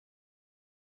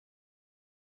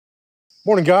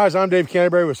Morning, guys. I'm Dave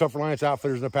Canterbury with Self-Reliance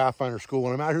Outfitters in the Pathfinder School,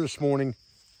 and I'm out here this morning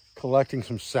collecting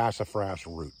some sassafras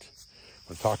root.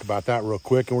 We'll talk about that real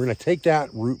quick, and we're going to take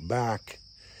that root back,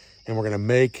 and we're going to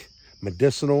make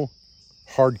medicinal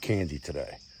hard candy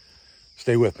today.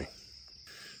 Stay with me.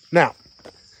 Now,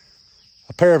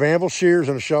 a pair of anvil shears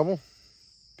and a shovel,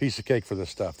 piece of cake for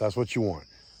this stuff. That's what you want.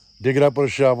 Dig it up with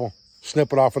a shovel,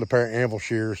 snip it off with a pair of anvil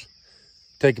shears,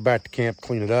 take it back to camp,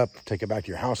 clean it up, take it back to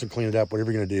your house and clean it up,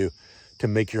 whatever you're going to do to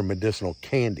make your medicinal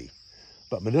candy.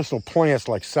 But medicinal plants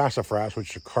like sassafras,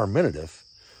 which are carminative,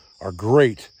 are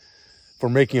great for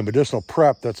making a medicinal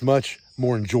prep that's much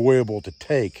more enjoyable to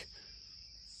take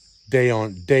day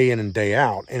in and day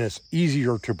out, and it's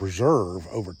easier to preserve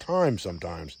over time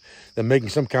sometimes than making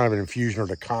some kind of an infusion or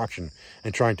decoction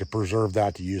and trying to preserve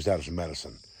that to use that as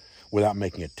medicine without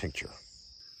making a tincture.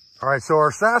 All right, so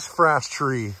our sassafras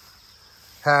tree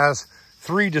has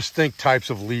three distinct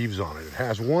types of leaves on it. It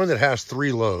has one that has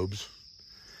 3 lobes.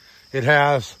 It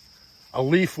has a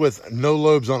leaf with no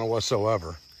lobes on it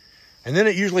whatsoever. And then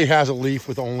it usually has a leaf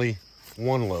with only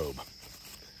 1 lobe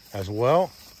as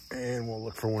well. And we'll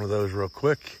look for one of those real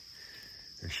quick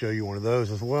and show you one of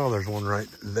those as well. There's one right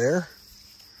there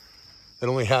that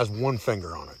only has 1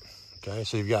 finger on it. Okay,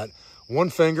 so you've got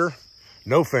 1 finger,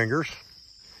 no fingers,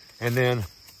 and then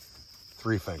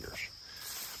 3 fingers.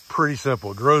 Pretty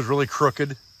simple. It grows really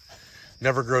crooked,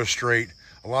 never grows straight.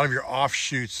 A lot of your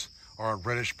offshoots are a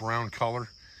reddish brown color.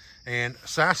 And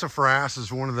sassafras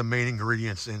is one of the main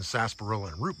ingredients in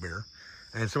sarsaparilla and root beer.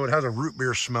 And so it has a root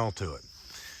beer smell to it.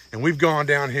 And we've gone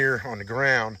down here on the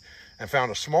ground and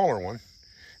found a smaller one.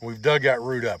 And we've dug that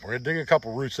root up. We're gonna dig a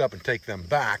couple roots up and take them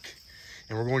back.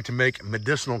 And we're going to make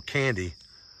medicinal candy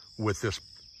with this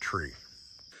tree.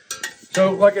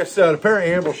 So like I said, a pair of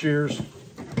anvil shears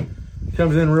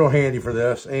comes in real handy for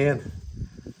this, and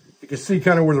you can see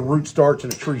kind of where the root starts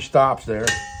and the tree stops there.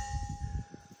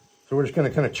 So we're just going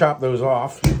to kind of chop those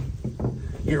off,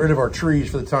 get rid of our trees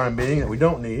for the time being that we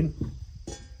don't need,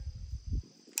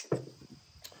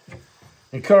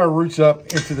 and cut our roots up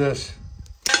into this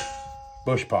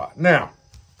bush pot. Now,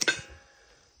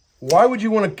 why would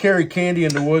you want to carry candy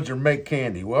in the woods or make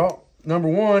candy? Well, number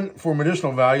one, for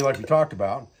medicinal value, like we talked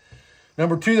about.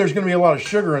 Number two, there's going to be a lot of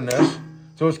sugar in this.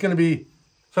 So it's going to be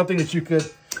something that you could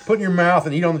put in your mouth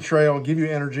and eat on the trail and give you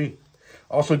energy.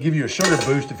 Also give you a sugar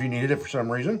boost if you needed it for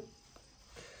some reason.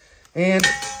 And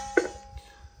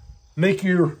make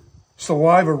your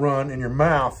saliva run in your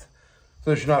mouth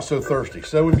so that you're not so thirsty.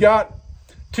 So we've got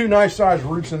 2 nice sized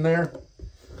roots in there.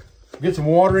 We'll get some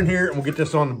water in here and we'll get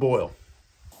this on the boil.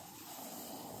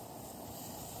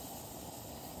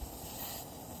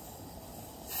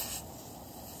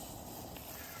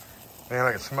 Man,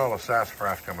 I can smell the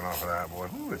sassafras coming off of that, boy.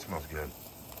 Ooh, it smells good.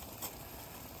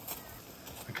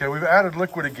 Okay, we've added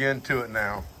liquid again to it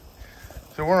now.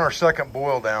 So we're on our second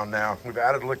boil down now. We've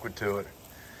added liquid to it,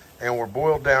 and we're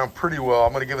boiled down pretty well.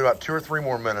 I'm gonna give it about 2 or 3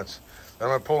 more minutes. Then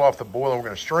I'm gonna pull off the boil, and we're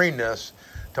gonna strain this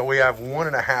until we have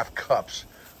 1.5 cups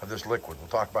of this liquid. We'll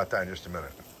talk about that in just a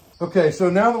minute. Okay, so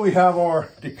now that we have our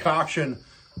decoction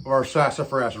of our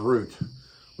sassafras root,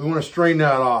 we wanna strain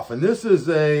that off. And this is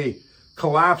a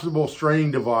collapsible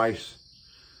straining device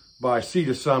by Sea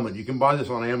to Summit. You can buy this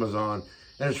on Amazon,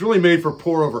 and it's really made for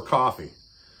pour over coffee,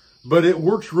 but it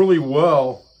works really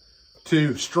well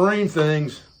to strain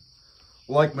things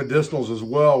like medicinals as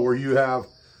well, where you have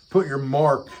put your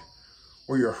mark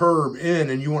or your herb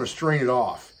in and you want to strain it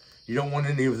off. You don't want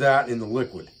any of that in the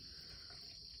liquid.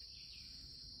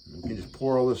 You can just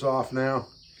pour all this off now,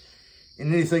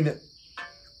 and anything that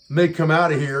may come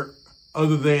out of here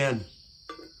other than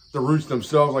the roots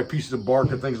themselves, like pieces of bark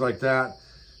and things like that,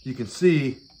 you can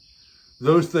see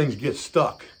those things get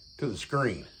stuck to the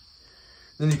screen.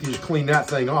 Then you can just clean that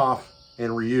thing off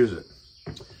and reuse it.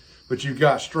 But you've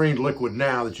got strained liquid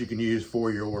now that you can use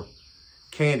for your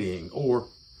candying or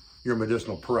your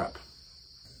medicinal prep.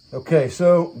 Okay,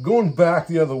 so going back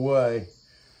the other way,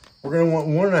 we're gonna want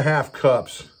 1.5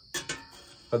 cups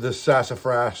of this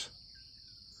sassafras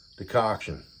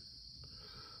decoction.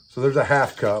 So there's a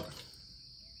 1/2 cup.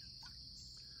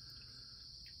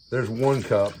 There's 1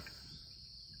 cup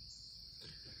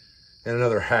and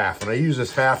another 1/2. And I use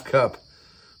this 1/2 cup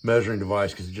measuring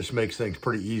device because it just makes things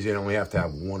pretty easy and I only have to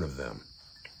have 1 of them.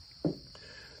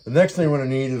 The next thing we're going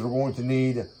to need is we're going to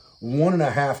need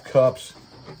 1.5 cups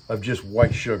of just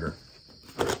white sugar.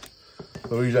 So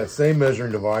we'll use that same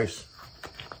measuring device.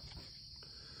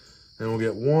 And we'll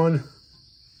get 1,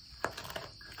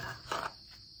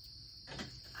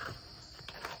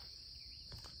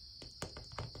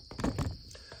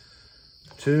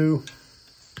 2,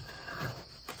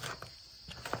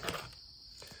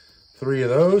 3 of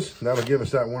those. That'll give us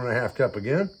that 1.5 cup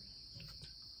again.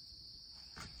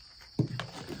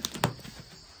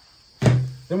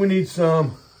 Then we need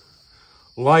some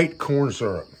light corn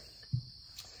syrup.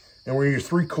 And we're gonna use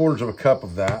 3/4 of a cup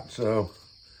of that. So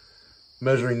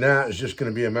measuring that is just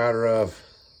gonna be a matter of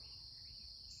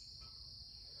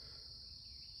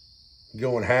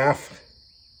going half.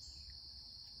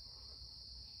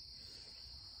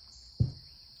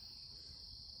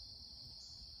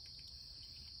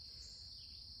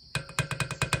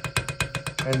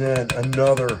 And then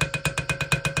another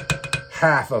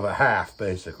half of a half,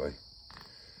 basically.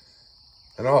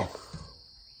 And I'll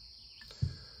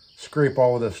scrape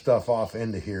all of this stuff off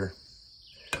into here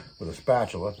with a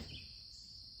spatula.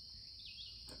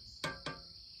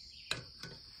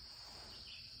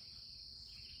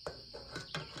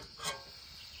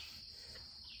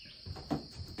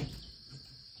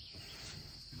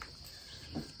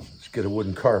 Let's get a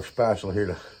wooden carved spatula here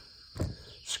to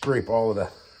scrape all of the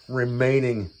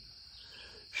remaining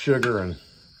sugar and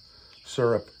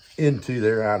syrup into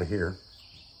there, out of here.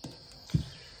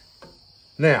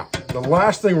 Now, the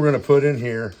last thing we're going to put in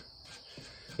here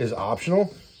is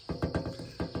optional,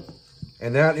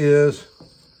 and that is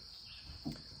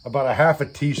about a half a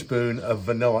teaspoon of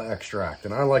vanilla extract.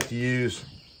 And I like to use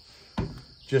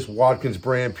just Watkins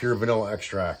brand pure vanilla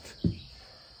extract. So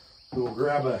we'll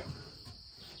grab a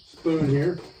spoon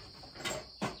here.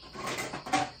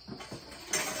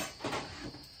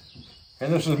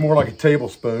 And this is more like a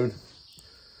tablespoon.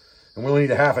 And we only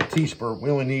need a half a teaspoon. We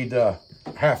only need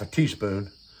half a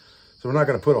teaspoon. So we're not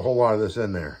going to put a whole lot of this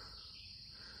in there.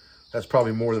 That's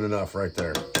probably more than enough right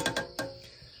there.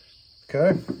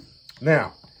 Okay.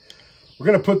 Now, we're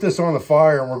going to put this on the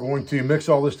fire and we're going to mix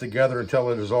all this together until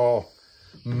it is all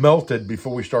melted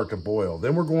before we start to boil.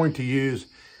 Then we're going to use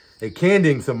a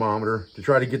candying thermometer to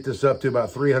try to get this up to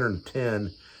about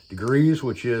 310 degrees,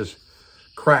 which is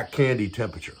crack candy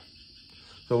temperature.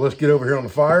 So let's get over here on the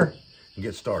fire and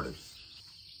get started.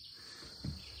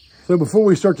 So before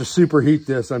we start to superheat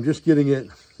this, I'm just getting it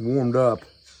warmed up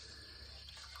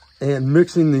and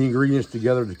mixing the ingredients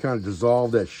together to kind of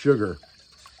dissolve that sugar,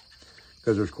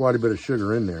 because there's quite a bit of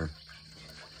sugar in there,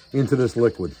 into this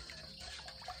liquid.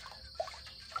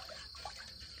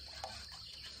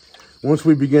 Once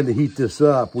we begin to heat this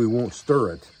up, we won't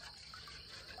stir it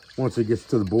once it gets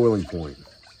to the boiling point.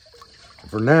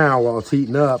 For now, while it's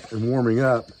heating up and warming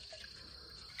up,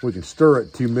 we can stir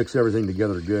it to mix everything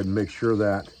together good and make sure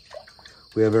that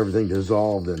we have everything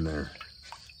dissolved in there.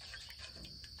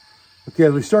 Okay,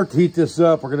 as we start to heat this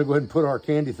up, we're going to go ahead and put our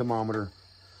candy thermometer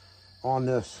on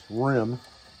this rim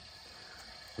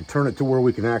and turn it to where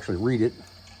we can actually read it,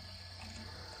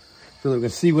 so that we can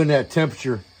see when that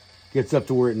temperature gets up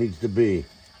to where it needs to be.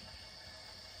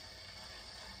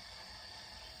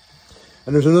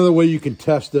 And there's another way you can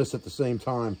test this at the same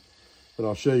time that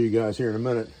I'll show you guys here in a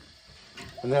minute.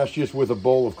 And that's just with a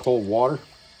bowl of cold water.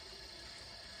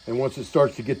 And once it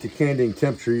starts to get to candying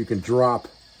temperature, you can drop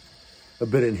a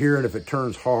bit in here. And if it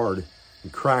turns hard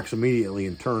and cracks immediately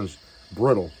and turns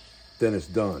brittle, then it's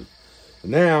done.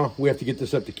 And now we have to get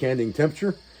this up to candying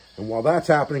temperature. And while that's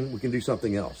happening, we can do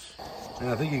something else. And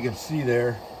I think you can see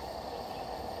there,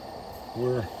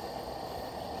 we're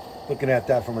looking at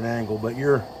that from an angle, but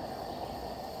you're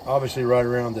obviously right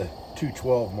around the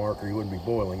 212 mark, or you wouldn't be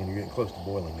boiling, and you're getting close to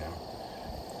boiling now.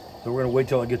 So we're gonna wait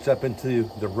till it gets up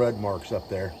into the red marks up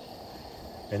there,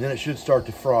 and then it should start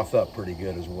to froth up pretty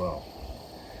good as well.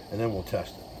 And then we'll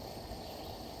test it.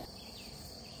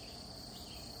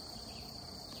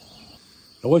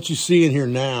 Now what you see in here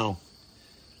now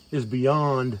is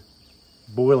beyond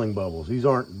boiling bubbles. These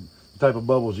aren't the type of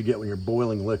bubbles you get when you're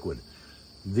boiling liquid.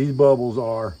 These bubbles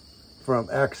are from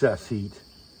excess heat,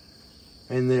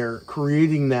 and they're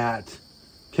creating that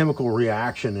chemical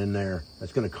reaction in there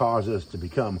that's going to cause us to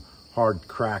become hard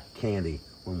cracked candy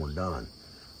when we're done.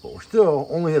 But we're still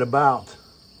only at about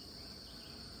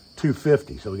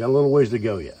 250, so we got a little ways to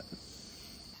go yet.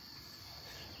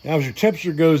 Now as your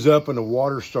temperature goes up and the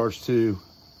water starts to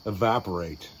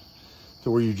evaporate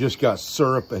to where you just got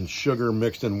syrup and sugar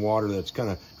mixed in water that's kind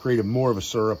of created more of a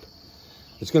syrup,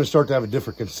 it's going to start to have a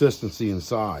different consistency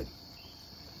inside.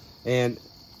 And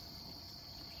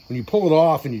when you pull it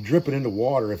off and you drip it into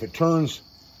water, if it turns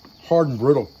hard and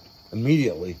brittle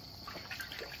immediately,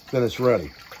 then it's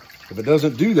ready. If it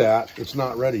doesn't do that, it's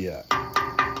not ready yet.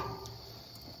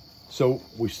 So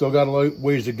we still got a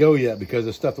ways to go yet, because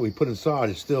the stuff that we put inside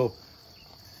is still,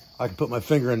 I can put my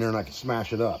finger in there and I can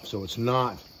smash it up. So it's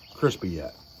not crispy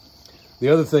yet. The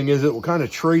other thing is it will kind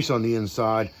of trace on the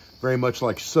inside, very much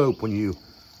like soap when you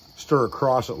stir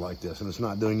across it like this, and it's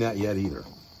not doing that yet either.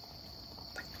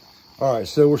 All right,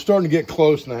 so we're starting to get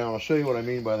close now. I'll show you what I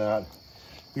mean by that.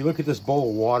 If you look at this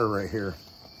bowl of water right here,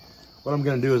 what I'm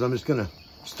gonna do is I'm just gonna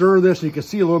stir this, and you can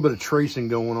see a little bit of tracing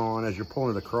going on as you're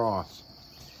pulling it across.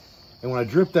 And when I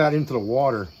drip that into the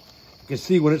water, you can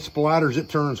see when it splatters, it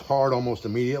turns hard almost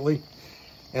immediately.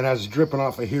 And as it's dripping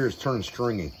off of here, it's turning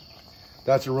stringy.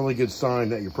 That's a really good sign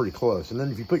that you're pretty close. And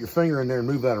then if you put your finger in there and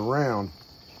move that around,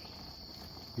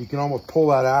 you can almost pull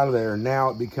that out of there, and now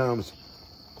it becomes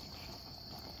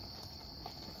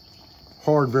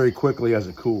hard very quickly as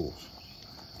it cools.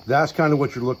 That's kind of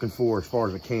what you're looking for as far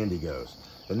as the candy goes.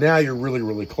 And now you're really,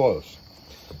 really close.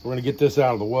 We're gonna get this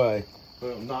out of the way, so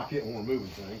it'll knock it when we're moving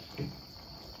things.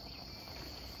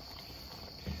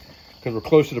 Because we're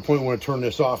close to the point where we're gonna turn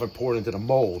this off and pour it into the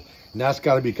mold. And that's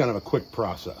gotta be kind of a quick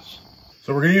process.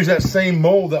 So we're gonna use that same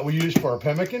mold that we use for our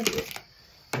pemmican,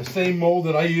 the same mold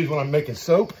that I use when I'm making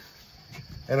soap.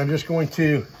 And I'm just going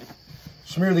to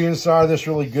smear the inside of this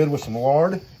really good with some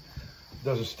lard.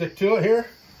 Doesn't stick to it here.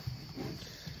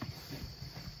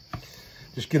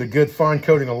 Just get a good fine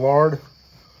coating of lard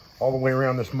all the way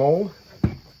around this mold.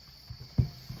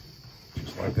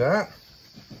 Just like that.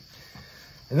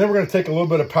 And then we're going to take a little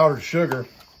bit of powdered sugar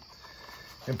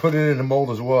and put it in the mold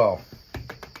as well.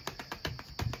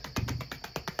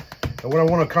 And what I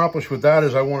want to accomplish with that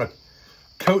is I want to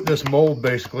coat this mold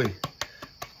basically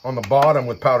on the bottom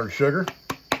with powdered sugar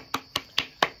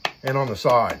and on the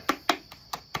side.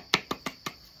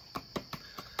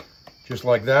 Just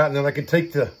like that. And then I can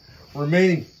take the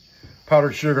remaining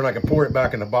powdered sugar and I can pour it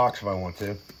back in the box if I want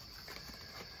to.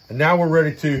 And now we're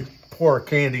ready to pour our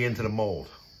candy into the mold.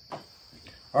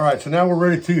 All right, so now we're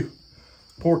ready to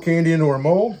pour candy into our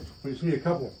mold. We just need a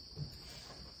couple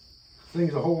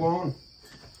things to hold on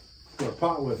to our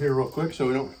pot with here real quick so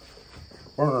we don't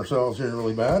burn ourselves here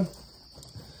really bad.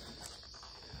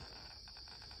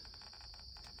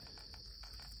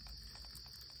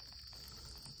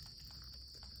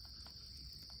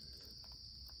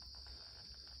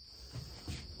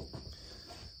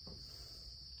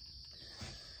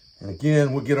 And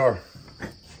again, we'll get our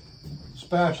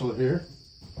spatula here.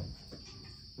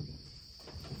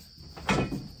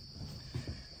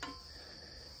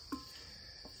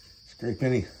 Scrape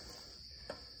any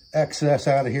excess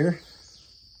out of here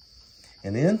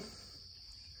and in.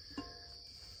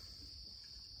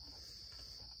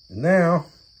 And now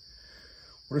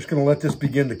we're just going to let this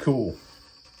begin to cool.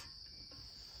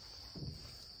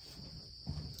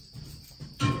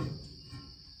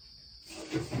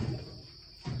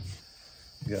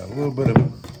 Got a little bit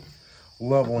of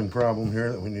leveling problem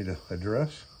here that we need to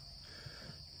address.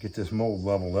 Get this mold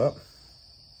leveled up.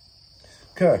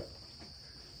 Okay.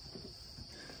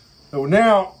 So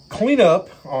now, clean up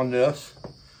on this.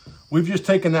 We've just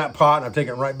taken that pot and I've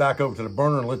taken it right back over to the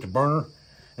burner and lit the burner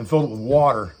and filled it with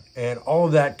water. And all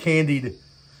of that candied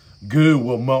goo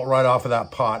will melt right off of that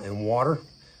pot in water.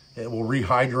 It will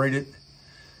rehydrate it.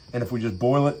 And if we just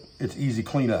boil it, it's easy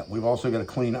cleanup. We've also got to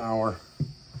clean our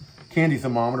candy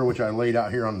thermometer, which I laid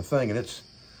out here on the thing, and it's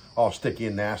all sticky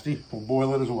and nasty. We'll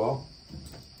boil it as well.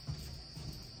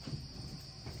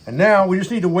 And now we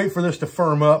just need to wait for this to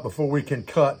firm up before we can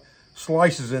cut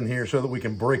slices in here so that we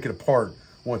can break it apart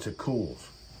once it cools.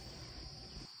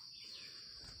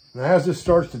 Now as this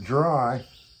starts to dry,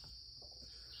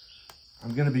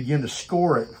 I'm going to begin to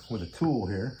score it with a tool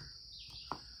here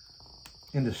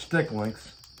into stick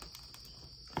lengths.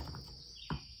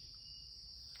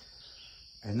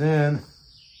 And then,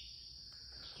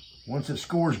 once it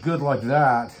scores good like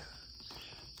that,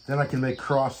 then I can make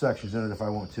cross sections in it if I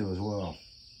want to as well.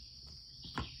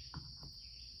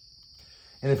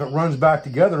 And if it runs back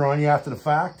together on you after the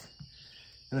fact,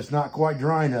 and it's not quite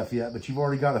dry enough yet, but you've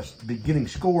already got a beginning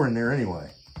score in there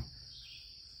anyway.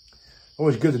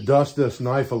 Always good to dust this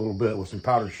knife a little bit with some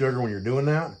powdered sugar when you're doing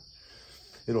that.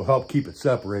 It'll help keep it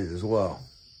separated as well.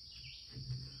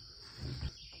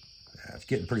 It's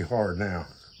getting pretty hard now.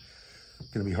 It's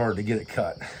going to be hard to get it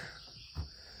cut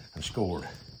and scored.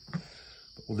 But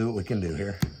we'll do what we can do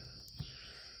here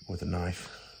with a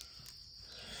knife.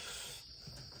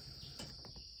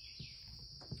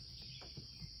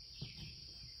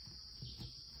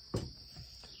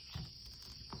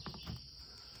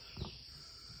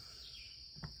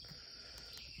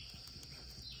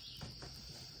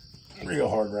 Real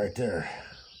hard right there.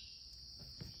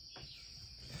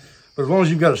 But as long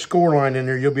as you've got a score line in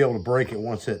there, you'll be able to break it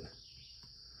once it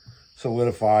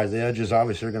solidifies. The edges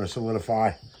obviously are going to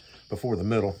solidify before the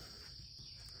middle.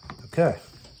 Okay.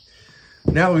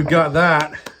 Now that we've got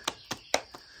that,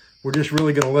 we're just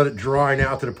really going to let it dry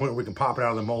now to the point where we can pop it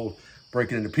out of the mold,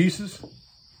 break it into pieces.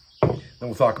 Then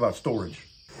we'll talk about storage.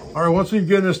 All right, once we've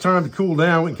given this time to cool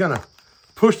down, we can kind of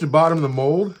push the bottom of the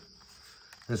mold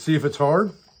and see if it's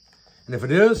hard. And if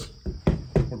it is,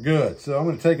 we're good. So I'm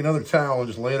going to take another towel and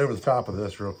just lay it over the top of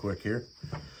this real quick here,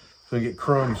 so we get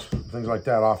crumbs, things like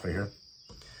that off of here.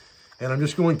 And I'm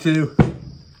just going to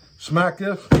smack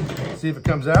this, see if it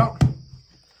comes out.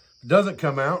 If it doesn't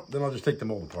come out, then I'll just take the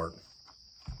mold apart,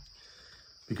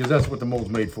 because that's what the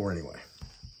mold's made for anyway.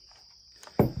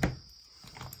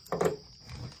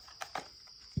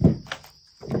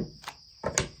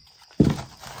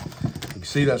 You can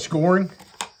see that scoring.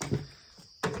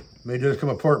 Made this come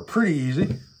apart pretty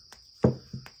easy.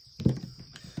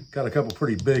 Got a couple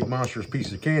pretty big monstrous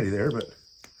pieces of candy there, but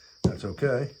that's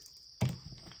okay.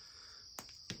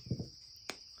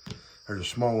 There's a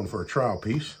small one for a trial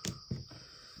piece.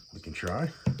 We can try.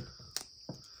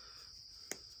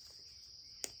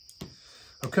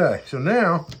 Okay, so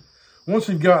now, once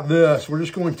we've got this, we're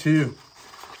just going to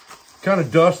kind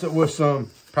of dust it with some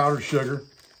powdered sugar.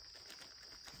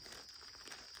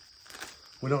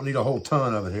 We don't need a whole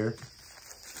ton of it here.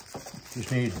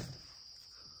 Just need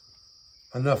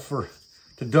enough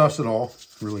to dust it all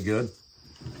really good.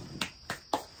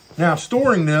 Now,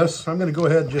 storing this, I'm going to go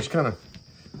ahead and just kind of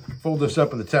fold this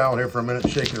up in the towel here for a minute,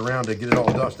 shake it around to get it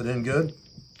all dusted in good.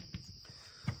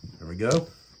 There we go.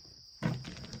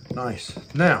 Nice.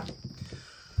 Now,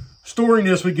 storing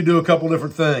this, we could do a couple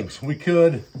different things. We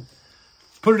could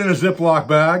put it in a Ziploc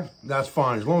bag. That's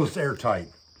fine, as long as it's airtight.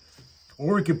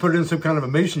 Or we could put it in some kind of a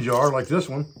mason jar like this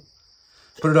one.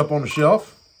 Put it up on the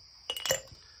shelf.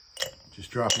 Just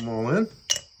drop them all in.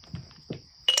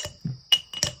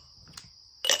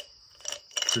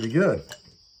 Pretty good.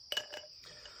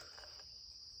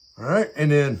 All right,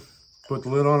 and then put the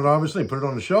lid on it, obviously, and put it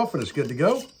on the shelf, and it's good to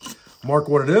go. Mark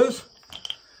what it is.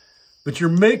 But you're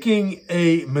making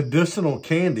a medicinal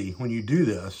candy when you do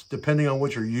this, depending on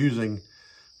what you're using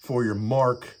for your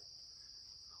mark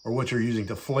or what you're using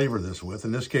to flavor this with.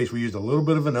 In this case, we used a little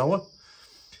bit of vanilla,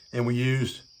 and we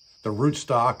used the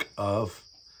rootstock of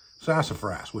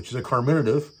sassafras, which is a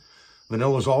carminative.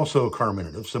 Vanilla is also a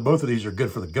carminative, so both of these are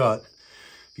good for the gut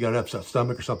if you got an upset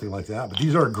stomach or something like that. But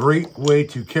these are a great way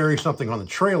to carry something on the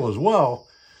trail as well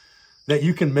that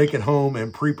you can make at home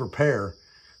and pre-prepare.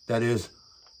 That is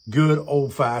good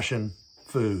old-fashioned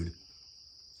food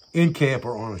in camp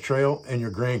or on a trail, and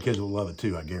your grandkids will love it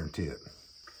too, I guarantee it.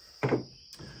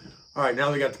 All right, now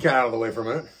that we got the cat out of the way for a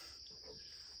minute.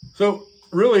 So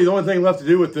really the only thing left to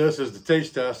do with this is the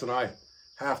taste test, and I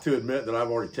have to admit that I've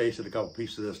already tasted a couple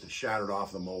pieces of this that shattered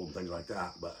off the mold and things like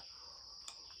that, but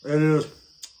it is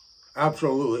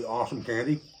absolutely awesome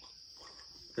candy.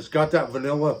 It's got that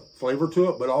vanilla flavor to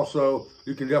it, but also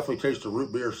you can definitely taste the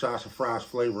root beer sassafras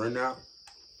flavor in that.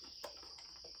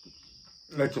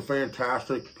 It's a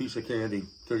fantastic piece of candy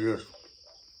to just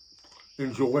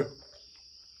enjoy.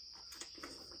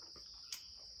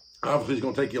 Obviously, it's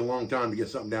going to take you a long time to get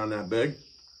something down that big.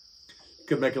 You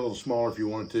could make it a little smaller if you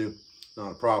wanted to.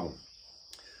 Not a problem.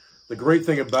 The great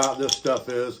thing about this stuff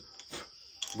is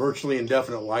virtually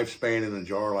indefinite lifespan in a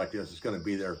jar like this. It's going to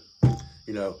be there,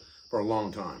 you know, for a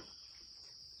long time.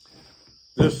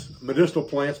 This Medicinal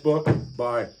Plants book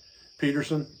by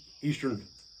Peterson, Eastern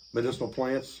Medicinal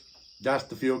Plants, that's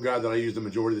the field guide that I use the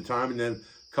majority of the time, and then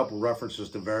a couple references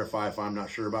to verify if I'm not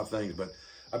sure about things. But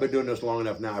I've been doing this long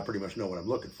enough now, I pretty much know what I'm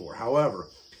looking for. However,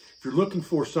 if you're looking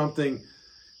for something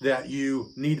that you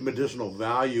need medicinal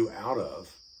value out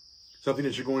of, something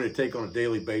that you're going to take on a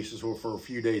daily basis or for a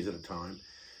few days at a time,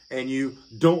 and you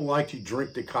don't like to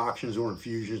drink decoctions or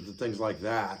infusions and things like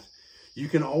that, you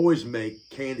can always make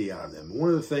candy out of them. One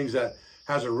of the things that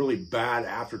has a really bad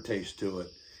aftertaste to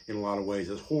it in a lot of ways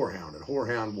is horehound. And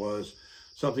horehound was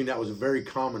something that was a very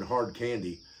common hard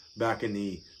candy back in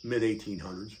the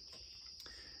mid-1800s.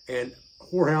 And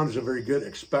horehound is a very good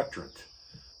expectorant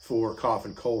for cough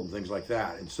and cold and things like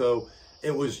that. And so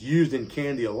it was used in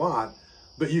candy a lot,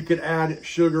 but you could add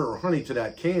sugar or honey to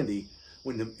that candy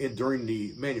during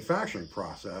the manufacturing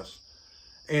process,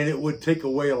 and it would take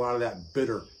away a lot of that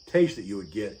bitter taste that you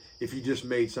would get if you just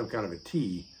made some kind of a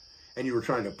tea and you were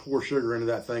trying to pour sugar into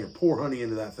that thing or pour honey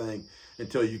into that thing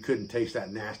until you couldn't taste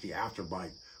that nasty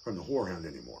afterbite from the horehound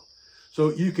anymore. So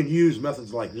you can use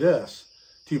methods like this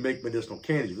to make medicinal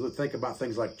candies. Think about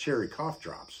things like cherry cough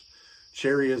drops.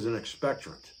 Cherry is an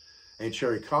expectorant, and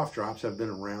cherry cough drops have been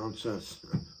around since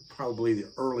probably the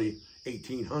early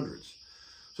 1800s.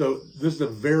 So this is a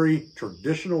very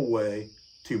traditional way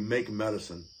to make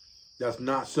medicine that's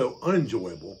not so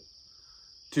unenjoyable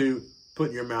to put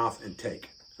in your mouth and take.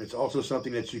 It's also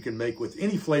something that you can make with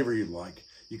any flavor you'd like.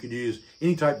 You could use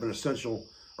any type of essential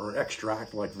or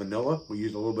extract like vanilla. We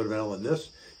used a little bit of vanilla in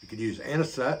this. You could use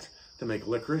anisette to make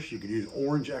licorice. You could use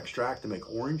orange extract to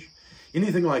make orange.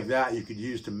 Anything like that you could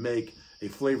use to make a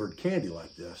flavored candy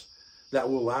like this that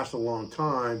will last a long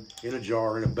time in a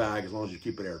jar, in a bag, as long as you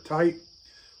keep it airtight.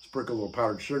 Sprinkle a little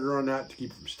powdered sugar on that to keep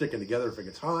it from sticking together if it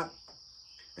gets hot.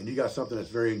 And you got something that's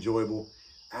very enjoyable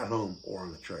at home or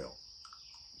on the trail.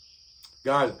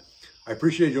 Guys, I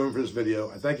appreciate you joining me for this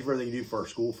video. I thank you for everything you do for our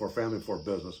school, for our family, for our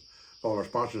business, for all our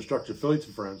sponsors, instructors, affiliates,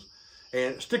 and friends.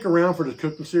 And stick around for the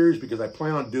cooking series because I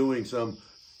plan on doing some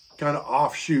kind of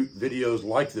offshoot videos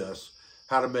like this,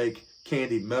 how to make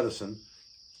candy medicine.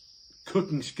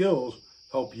 Cooking skills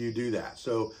help you do that.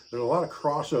 So there's a lot of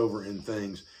crossover in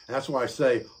things. And that's why I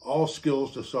say all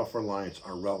skills to self-reliance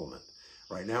are relevant.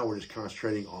 Right now, we're just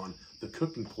concentrating on the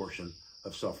cooking portion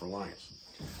of self-reliance.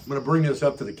 I'm going to bring this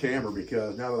up to the camera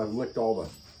because now that I've licked all the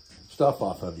stuff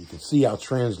off of it, you can see how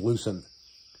translucent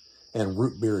and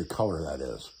root berry color that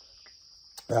is.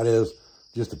 That is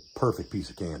just a perfect piece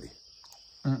of candy.